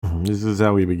This is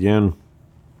how we begin.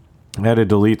 I had to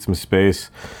delete some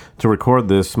space to record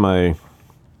this. My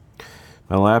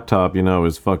laptop,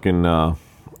 is fucking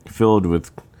filled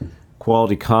with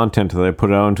quality content that I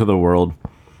put out into the world.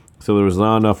 So there was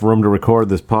not enough room to record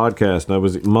this podcast. And I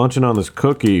was munching on this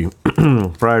cookie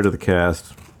prior to the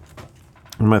cast.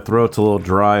 And my throat's a little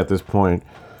dry at this point.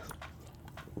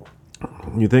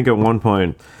 You think at one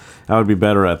point I would be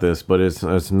better at this, but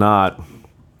it's not.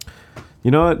 You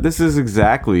know what? This is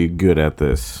exactly good at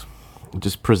this.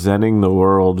 Just presenting the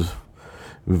world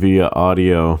via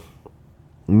audio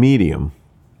medium.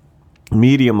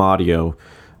 Medium audio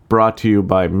brought to you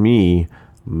by me,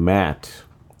 Matt,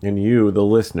 and you, the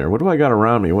listener. What do I got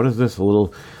around me? What is this?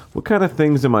 What kind of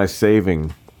things am I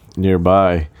saving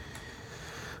nearby?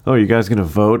 Oh, you guys gonna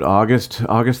vote August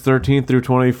 13th through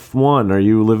 21? Are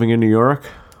you living in New York?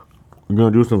 We're gonna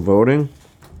do some voting.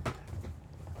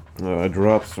 I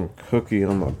dropped some cookie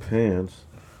on my pants.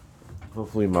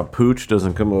 Hopefully my pooch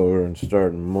doesn't come over and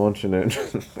start munching it.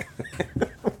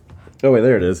 Oh wait,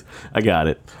 there it is. I got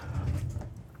it.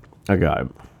 I'll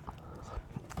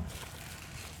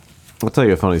tell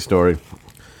you a funny story.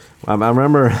 I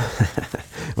remember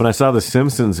when I saw the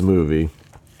Simpsons movie,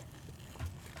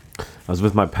 I was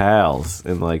with my pals,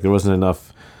 and there wasn't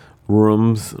enough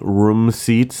room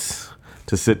seats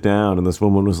to sit down, and this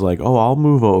woman was like, "Oh, I'll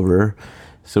move over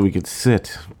so we could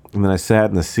sit." And then I sat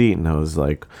in the seat, and I was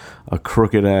like, a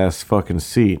crooked ass fucking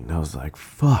seat, and I was like,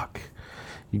 "Fuck,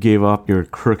 you gave up your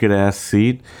crooked ass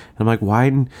seat?" And I'm like, "Why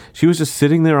didn't?" She was just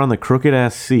sitting there on the crooked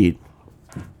ass seat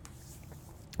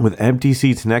with empty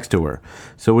seats next to her.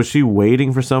 So was she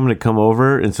waiting for someone to come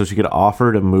over and so she could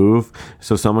offer to move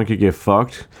so someone could get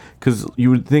fucked? Because you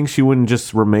would think she wouldn't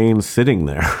just remain sitting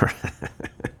there.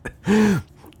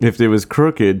 If it was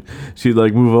crooked, she'd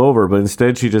move over, but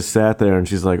instead she just sat there and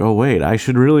she's like, "Oh wait, I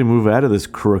should really move out of this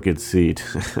crooked seat."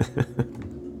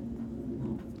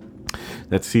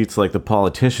 That seat's like the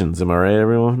politicians, am I right,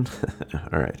 everyone?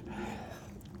 All right.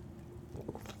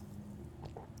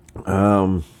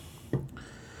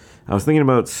 I was thinking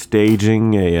about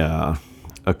staging a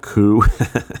coup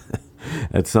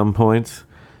at some point.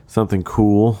 Something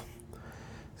cool.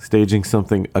 Staging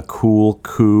a cool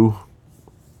coup.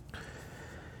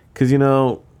 Because,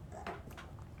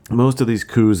 most of these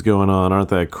coups going on aren't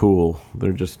that cool.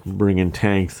 They're just bringing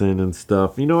tanks in and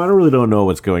stuff. I really don't know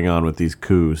what's going on with these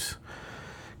coups.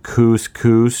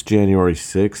 Coups, January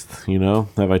 6th,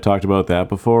 Have I talked about that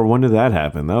before? When did that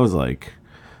happen? That was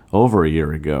over a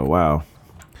year ago. Wow.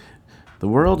 The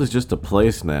world is just a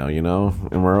place now,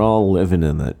 and we're all living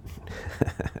in it.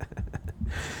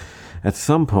 At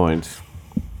some point,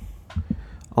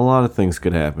 a lot of things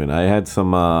could happen. I had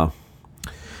some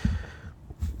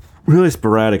really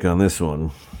sporadic on this one.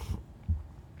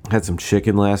 Had some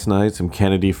chicken last night, some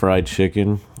Kennedy fried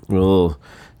chicken. A little,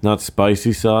 not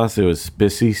spicy sauce, it was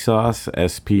spissy sauce,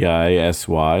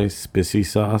 S-P-I-S-Y, spissy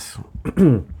sauce.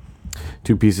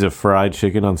 2 pieces of fried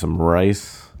chicken on some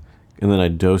rice. And then I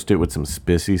dosed it with some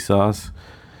spissy sauce.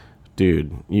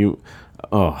 Dude,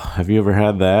 have you ever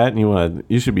had that?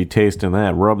 You should be tasting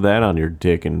that. Rub that on your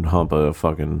dick and hump a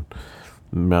fucking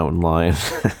mountain lion.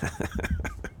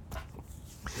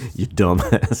 You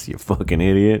dumbass, you fucking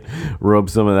idiot.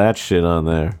 Rub some of that shit on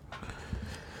there.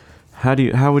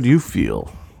 How would you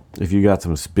feel if you got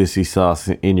some spissy sauce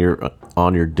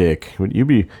on your dick? You'd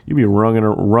be running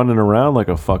around like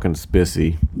a fucking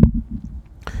spissy.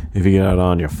 If you got it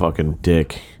on your fucking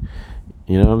dick.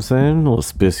 You know what I'm saying? A little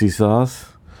spissy sauce.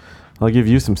 I'll give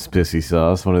you some spissy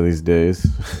sauce one of these days.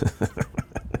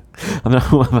 I'm a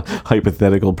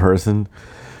hypothetical person.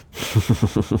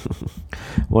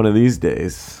 One of these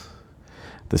days,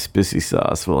 the spissy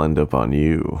sauce will end up on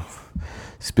you.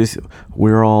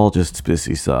 We're all just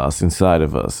spissy sauce. Inside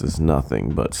of us is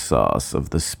nothing but sauce of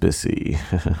the spissy.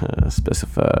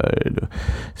 Specified.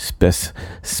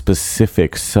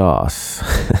 Specific sauce.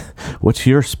 What's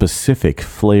your specific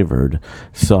flavored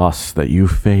sauce that you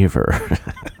favor?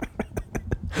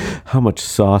 How much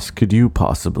sauce could you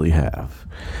possibly have?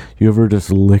 You ever just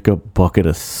lick a bucket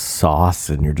of sauce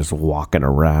and you're just walking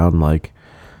around like,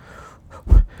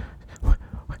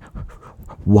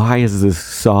 why is this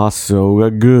sauce so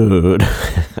good?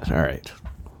 All right.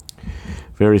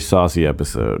 Very saucy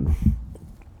episode.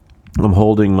 I'm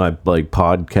holding my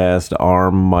podcast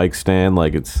arm mic stand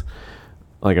like it's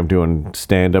like I'm doing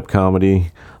stand-up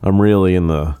comedy. I'm really in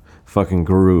the fucking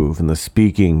groove, in the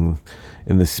speaking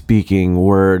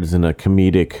words in a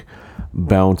comedic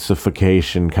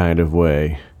bouncification kind of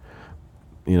way.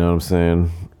 You know what I'm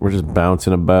saying? We're just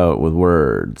bouncing about with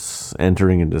words,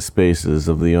 entering into spaces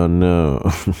of the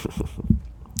unknown.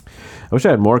 I wish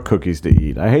I had more cookies to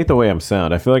eat. I hate the way I'm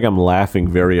sound. I feel like I'm laughing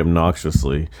very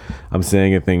obnoxiously. I'm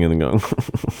saying a thing and then going,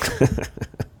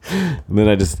 and then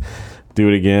I just do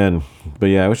it again. But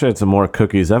yeah, I wish I had some more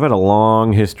cookies. I've had a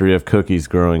long history of cookies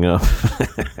growing up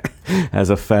as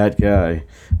a fat guy.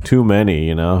 Too many,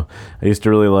 you know. I used to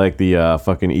really like the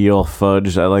fucking eel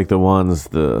fudge. I like the ones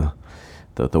the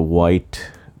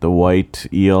white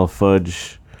eel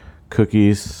fudge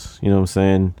cookies. You know what I'm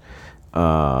saying?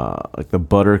 Like the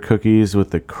butter cookies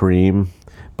with the cream,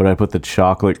 but I put the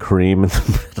chocolate cream in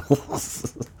the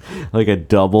middle. Like a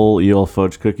double eel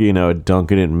fudge cookie, and I would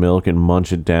dunk it in milk and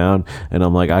munch it down. And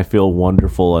I'm like, I feel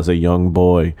wonderful as a young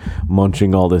boy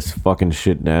munching all this fucking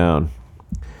shit down.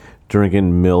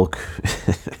 Drinking milk.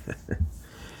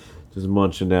 Just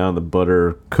munching down the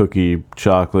butter cookie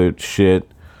chocolate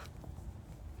shit.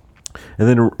 And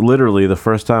then literally the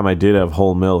first time I did have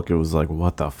whole milk, it was like,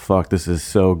 what the fuck? This is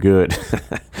so good.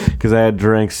 Because I had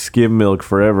drank skim milk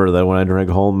forever. That when I drank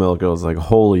whole milk, I was like,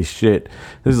 holy shit.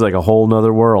 This is like a whole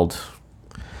nother world.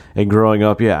 And growing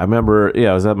up, I remember,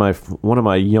 I was at one of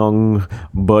my young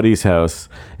buddies' house.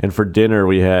 And for dinner,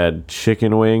 we had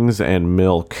chicken wings and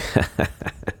milk.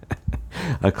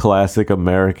 A classic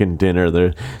American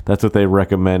dinner. That's what they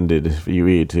recommended if you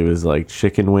eat. It was like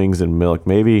chicken wings and milk.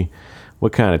 Maybe...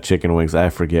 what kind of chicken wings? I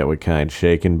forget what kind.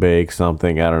 Shake and bake,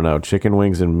 something. I don't know. Chicken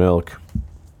wings and milk.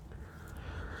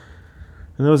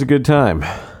 And that was a good time.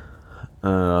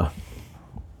 Good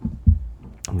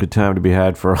time to be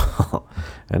had for all.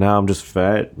 And now I'm just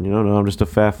fat. You know, I'm just a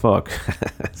fat fuck.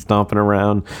 stomping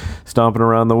around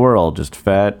the world. Just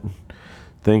fat.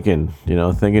 Thinking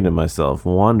to myself.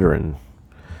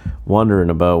 Wondering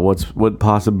about what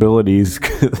possibilities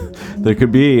there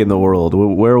could be in the world,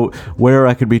 where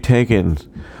I could be taken,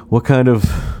 what kind of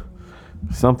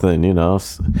something,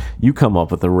 you come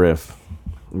up with a riff.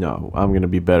 No, I'm gonna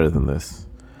be better than this.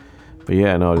 But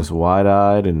yeah, no, just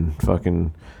wide-eyed and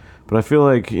fucking. But I feel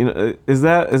like, is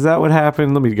that what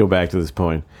happened? Let me go back to this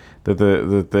point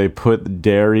that they put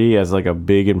dairy as like a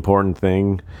big important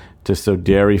thing, just so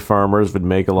dairy farmers would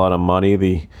make a lot of money.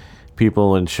 The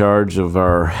people in charge of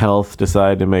our health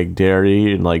decide to make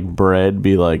dairy and like bread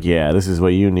be like, yeah, this is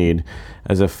what you need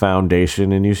as a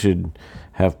foundation, and you should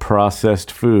have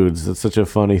processed foods. That's such a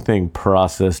funny thing,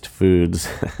 processed foods,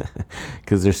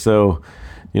 because they're so,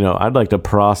 I'd like to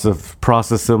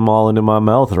process them all into my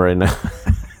mouth right now.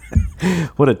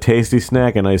 What a tasty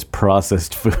snack, a nice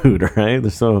processed food, right?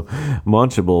 They're so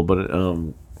munchable, but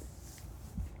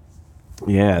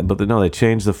they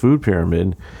changed the food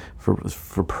pyramid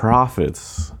for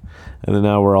profits, and then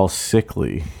now we're all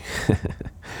sickly.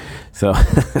 So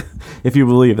if you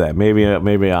believe that,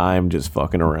 maybe I'm just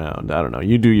fucking around. I don't know.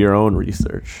 You do your own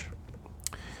research.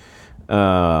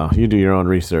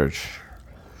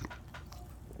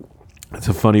 It's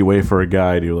a funny way for a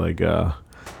guy to like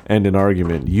end an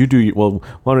argument.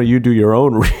 Why don't you do your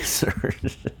own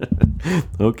research?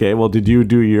 Okay, well, did you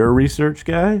do your research,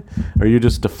 guy? Or are you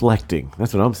just deflecting?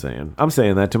 That's what I'm saying. I'm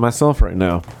saying that to myself right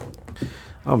now.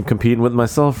 I'm competing with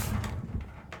myself.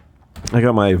 I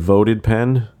got my voted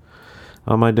pen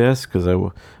on my desk because I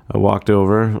walked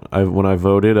over. When I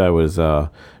voted, I was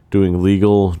doing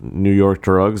legal New York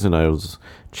drugs, and I was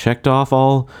checked off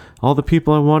all the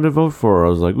people I wanted to vote for. I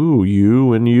was like, ooh,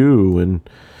 you, and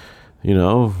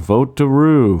vote to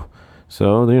Rue.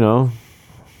 So,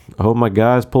 I hope my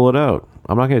guys pull it out.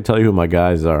 I'm not going to tell you who my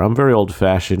guys are. I'm very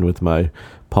old-fashioned with my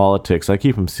politics. I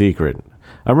keep them secret.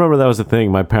 I remember that was the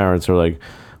thing. My parents are like,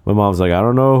 my mom's like, I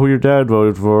don't know who your dad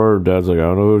voted for. Dad's like, I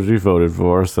don't know who she voted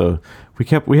for. So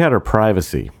we had our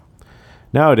privacy.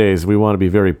 Nowadays, we want to be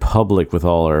very public with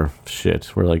all our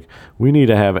shit. We're like, we need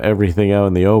to have everything out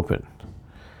in the open.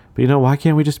 But why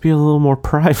can't we just be a little more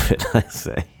private, I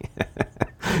say?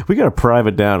 We got to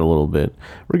private down a little bit.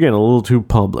 We're getting a little too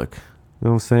public. You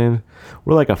know what I'm saying?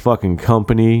 We're like a fucking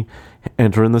company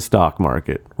entering the stock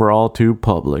market. We're all too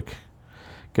public.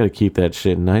 Got to keep that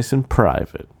shit nice and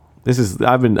private.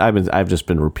 I've just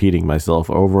been repeating myself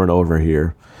over and over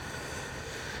here.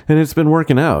 And it's been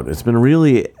working out. It's been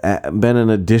really been an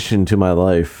addition to my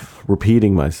life,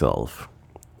 repeating myself.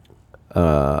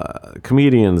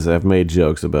 Comedians have made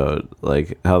jokes about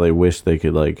like how they wish they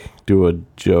could like do a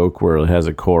joke where it has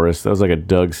a chorus. That was like a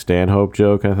Doug Stanhope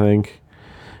joke, I think.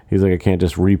 He's like, I can't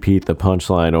just repeat the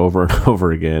punchline over and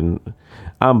over again.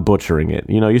 I'm butchering it.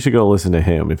 You should go listen to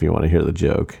him if you want to hear the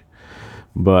joke.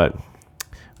 But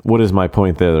what is my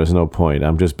point there? There's no point.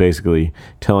 I'm just basically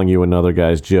telling you another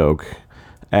guy's joke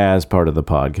as part of the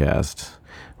podcast,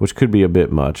 which could be a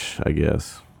bit much, I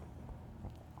guess.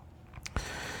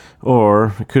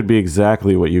 Or it could be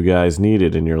exactly what you guys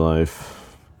needed in your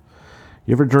life.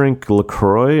 You ever drink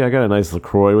LaCroix? I got a nice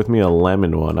LaCroix with me, a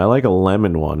lemon one. I like a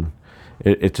lemon one.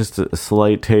 It's just a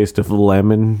slight taste of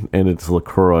lemon, and it's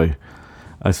LaCroix.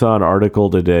 I saw an article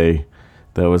today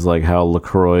that was like how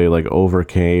LaCroix like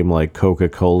overcame like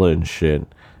Coca-Cola and shit.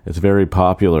 It's very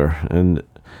popular, and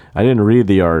I didn't read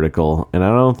the article, and I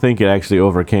don't think it actually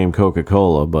overcame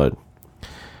Coca-Cola, but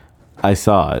I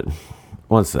saw it.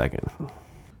 1 second.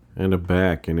 And I'm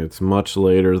back, and it's much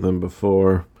later than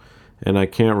before, and I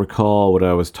can't recall what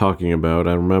I was talking about.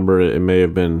 I remember we may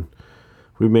have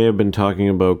been talking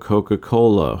about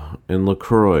Coca-Cola and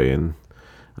LaCroix, and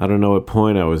I don't know what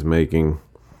point I was making.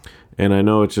 And I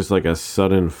know it's just like a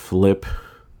sudden flip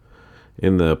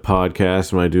in the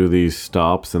podcast when I do these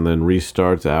stops and then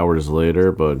restarts hours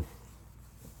later, but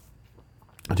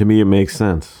to me it makes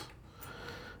sense.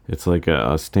 It's like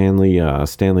a Stanley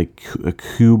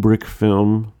Kubrick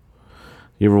film.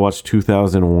 You ever watch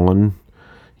 2001?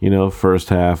 You know, first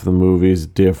half of the movie's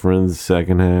different, the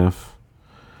second half.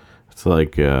 It's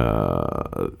like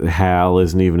Hal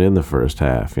isn't even in the first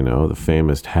half, you know, the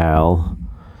famous Hal.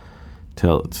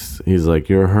 He's like,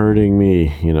 you're hurting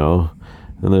me, you know.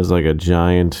 And there's like a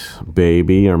giant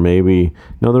baby, or maybe,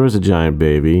 no, there is a giant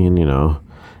baby, and you know,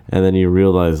 and then you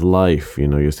realize life, you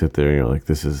know, you sit there and you're like,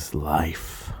 this is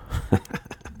life.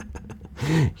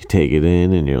 You take it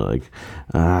in and you're like,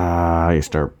 you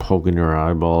start poking your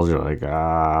eyeballs, you're like,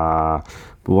 But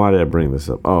why did I bring this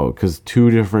up? Oh, because two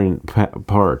different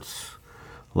parts.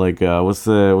 Like, what's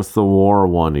the war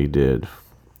one he did?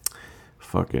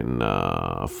 Fucking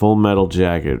Full Metal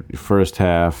Jacket. First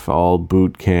half, all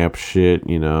boot camp shit,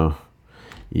 you know,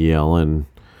 yelling.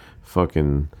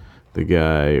 Fucking the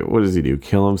guy, what does he do?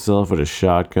 Kill himself with a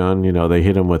shotgun? You know, they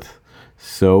hit him with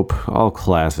soap. All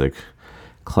classic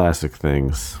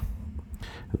things.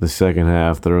 The second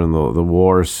half, they're in the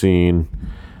war scene.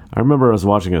 I remember I was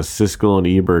watching a Siskel and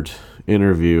Ebert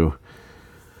interview.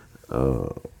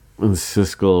 And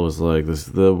Siskel was like,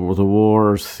 the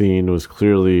war scene was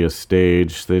clearly a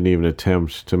stage. They didn't even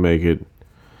attempt to make it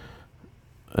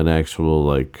an actual,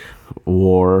 like,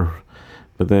 war.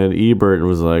 But then Ebert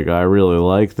was like, I really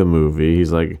like the movie.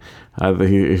 He's like,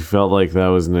 he felt like that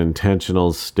was an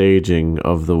intentional staging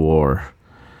of the war.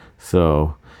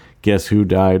 So, guess who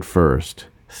died first?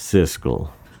 Siskel.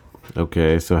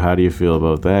 Okay, so how do you feel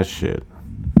about that shit?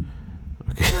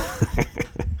 Okay.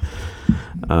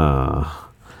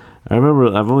 I remember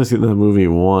I've only seen that movie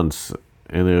once,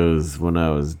 and it was when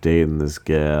I was dating this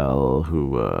gal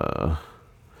who, like,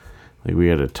 we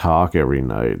had to talk every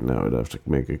night, and I would have to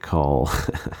make a call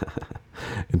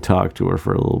and talk to her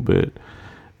for a little bit.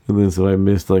 And then so I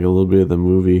missed, like, a little bit of the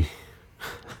movie.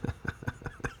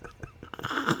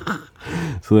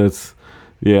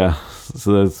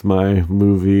 So that's my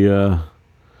movie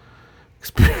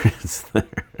experience there.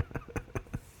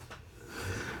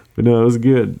 But no, it was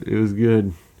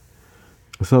good.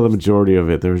 I saw the majority of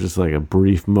it. There was just like a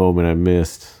brief moment I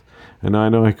missed. And I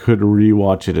know I could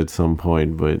rewatch it at some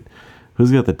point, but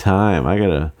who's got the time? I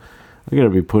gotta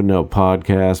be putting out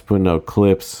podcasts, putting out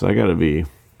clips. I gotta be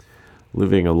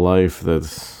living a life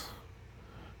that's,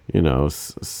 you know,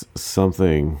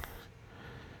 something.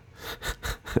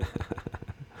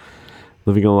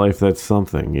 Living a life that's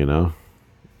something, you know.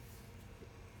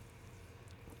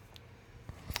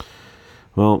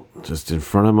 Well, just in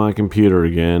front of my computer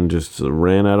again, just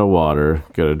ran out of water,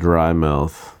 got a dry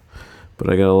mouth,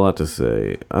 but I got a lot to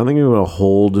say. I think I'm going to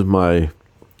hold my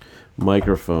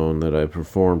microphone that I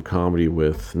perform comedy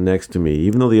with next to me,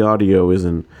 even though the audio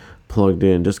isn't plugged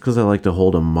in, just because I like to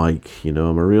hold a mic, you know.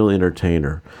 I'm a real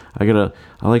entertainer. I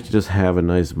like to just have a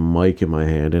nice mic in my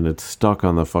hand, and it's stuck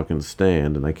on the fucking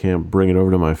stand, and I can't bring it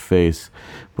over to my face,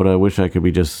 but I wish I could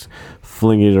be just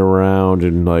flinging it around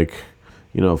and, like,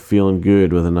 you know, feeling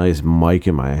good with a nice mic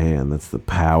in my hand. That's the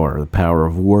power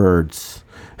of words.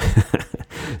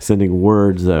 Sending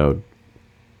words out.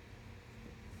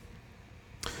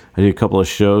 I did a couple of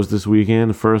shows this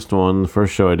weekend. The first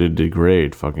show I did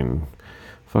great. Fucking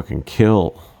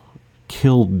killed.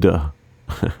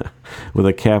 With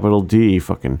a capital D.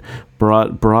 Fucking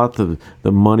brought the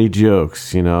money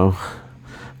jokes, you know.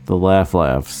 The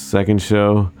laughs. Second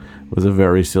show was a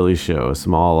very silly show. A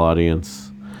small audience.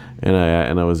 And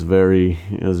I was very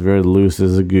loose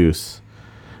as a goose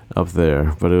up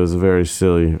there, but it was a very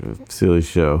silly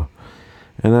show.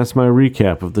 And that's my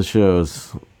recap of the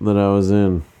shows that I was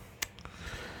in.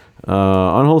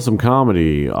 Unwholesome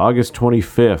Comedy, August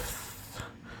 25th.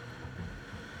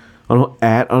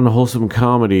 At Unwholesome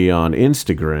Comedy on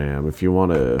Instagram, if you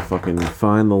want to fucking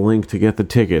find the link to get the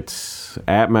tickets.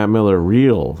 At Matt Miller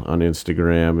Real on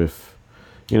Instagram, if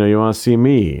you know, you want to see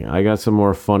me. I got some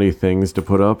more funny things to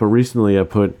put up. But recently I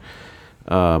put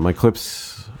my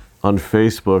clips on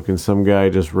Facebook, and some guy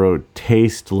just wrote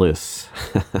tasteless.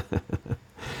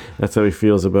 That's how he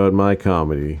feels about my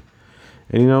comedy,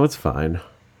 and it's fine.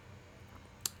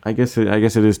 I guess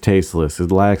it is tasteless.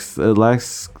 It lacks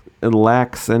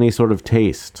any sort of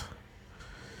taste.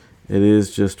 It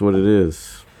is just what it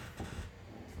is.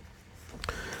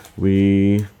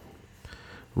 We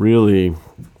really,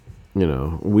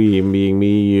 we being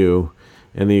me, you,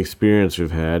 and the experience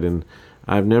we've had, and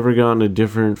I've never gotten a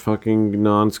different fucking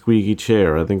non-squeaky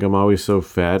chair. I think I'm always so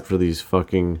fat for these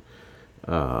fucking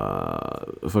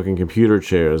computer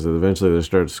chairs that eventually they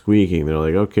start squeaking. They're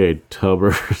like, okay,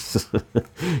 tubbers,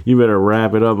 you better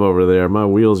wrap it up over there. My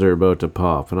wheels are about to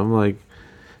pop. And I'm like,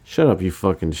 shut up, you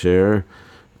fucking chair.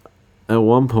 At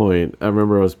one point, I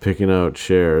remember I was picking out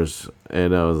chairs,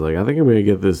 and I was like, I think I'm going to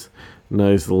get this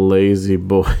nice lazy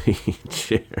boy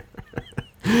chair.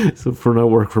 So for when I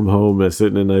work from home, I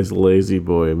sit in a nice lazy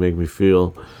boy and make me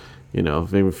feel,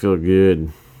 make me feel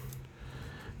good.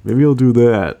 Maybe I'll do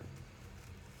that.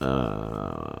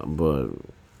 But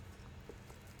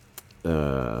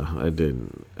I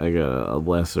didn't. I got a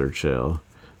lesser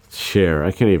chair.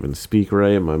 I can't even speak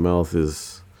right. My mouth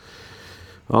is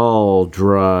all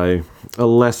dry. A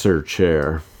lesser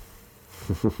chair.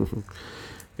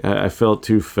 I felt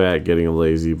too fat getting a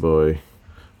lazy boy.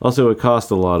 Also, it cost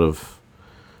a lot of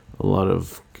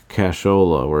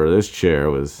cashola, where this chair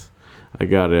I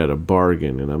got it at a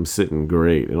bargain, and I'm sitting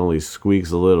great. It only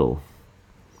squeaks a little.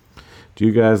 Do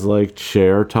you guys like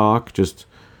chair talk? Just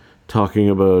talking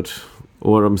about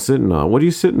what I'm sitting on. What are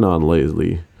you sitting on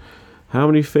lately? How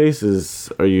many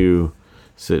faces are you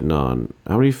sitting on?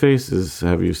 How many faces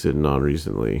have you sitting on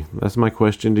recently? That's my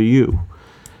question to you.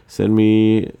 Send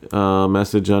me a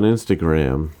message on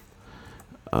Instagram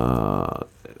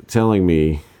telling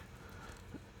me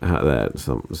how that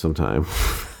sometime.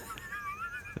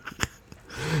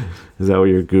 Is that what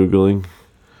you're Googling?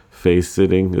 Face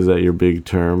sitting? Is that your big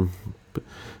term?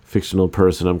 Fictional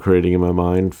person I'm creating in my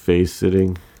mind, face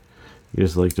sitting. You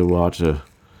just like to watch a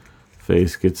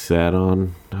face get sat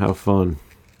on. How fun.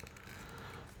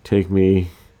 Take me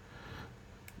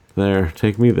there,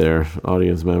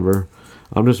 audience member.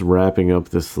 I'm just wrapping up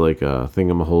this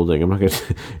thing I'm holding. I'm not gonna.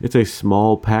 It's a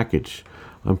small package.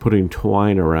 I'm putting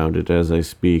twine around it as I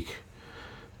speak.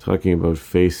 Talking about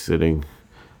face sitting,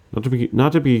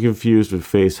 not to be confused with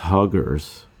face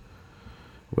huggers,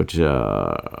 which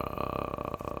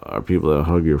are people that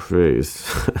hug your face.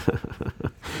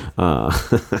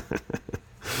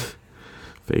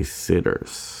 Face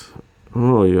sitters.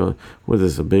 Oh, what is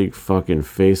this, a big fucking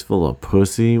face full of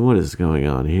pussy? What is going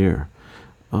on here?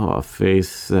 Oh, a face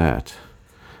sat.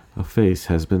 A face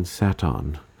has been sat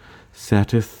on.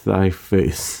 Satteth thy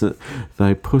face.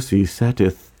 Thy pussy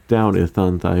satteth downeth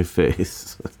on thy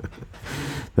face.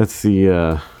 That's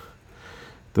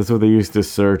what they used to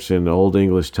search in old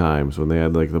English times when they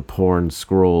had the porn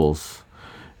scrolls,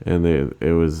 and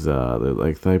it was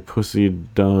thy pussy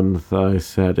done, thy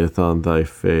satteth on thy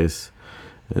face,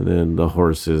 and then the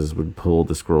horses would pull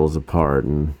the scrolls apart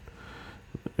and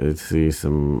it'd see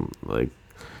some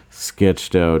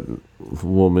sketched out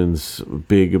woman's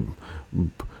big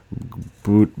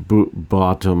boot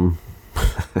bottom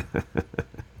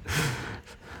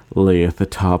layeth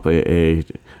atop a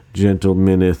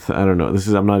gentlemaneth. I don't know.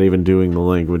 I'm not even doing the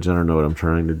language. I don't know what I'm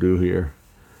trying to do here.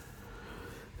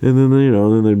 And then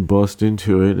then they'd bust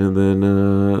into it, and then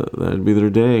that'd be their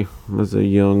day as a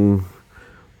young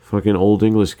fucking old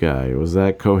English guy. Was that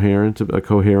a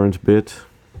coherent bit?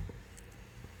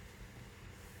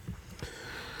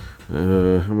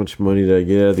 How much money did I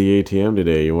get out of the ATM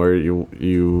today?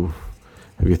 You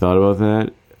have you thought about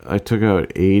that? I took out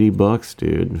 $80,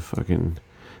 dude. Fucking,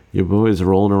 your boy's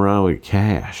rolling around with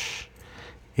cash.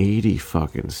 80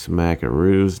 fucking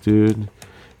smackaroos, dude.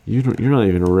 You're not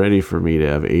even ready for me to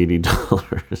have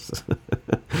 $80.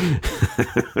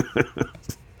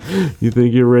 You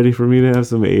think you're ready for me to have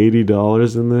some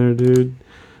 $80 in there, dude?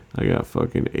 I got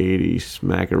fucking 80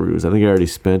 smackaroos. I think I already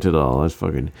spent it all. That's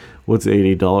fucking, what's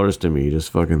 $80 to me?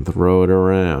 Just fucking throw it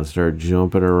around, start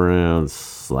jumping around,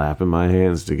 slapping my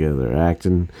hands together,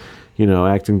 acting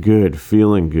good,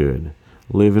 feeling good,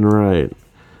 living right,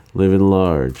 living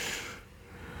large.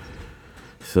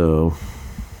 So,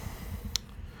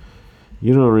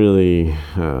 you don't really,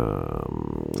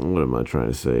 what am I trying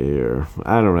to say here?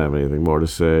 I don't have anything more to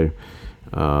say.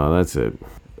 That's it.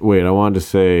 Wait, I wanted to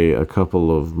say a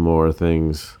couple of more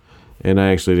things, and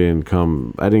I didn't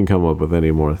come up with any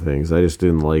more things. I just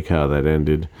didn't like how that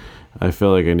ended. I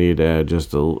feel like I need to add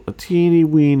just a teeny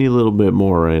weeny little bit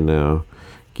more right now.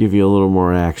 give you a little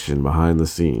more action behind the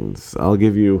scenes. I'll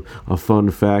give you a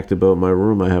fun fact about my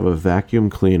room. I have a vacuum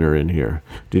cleaner in here.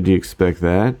 Did you expect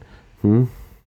that?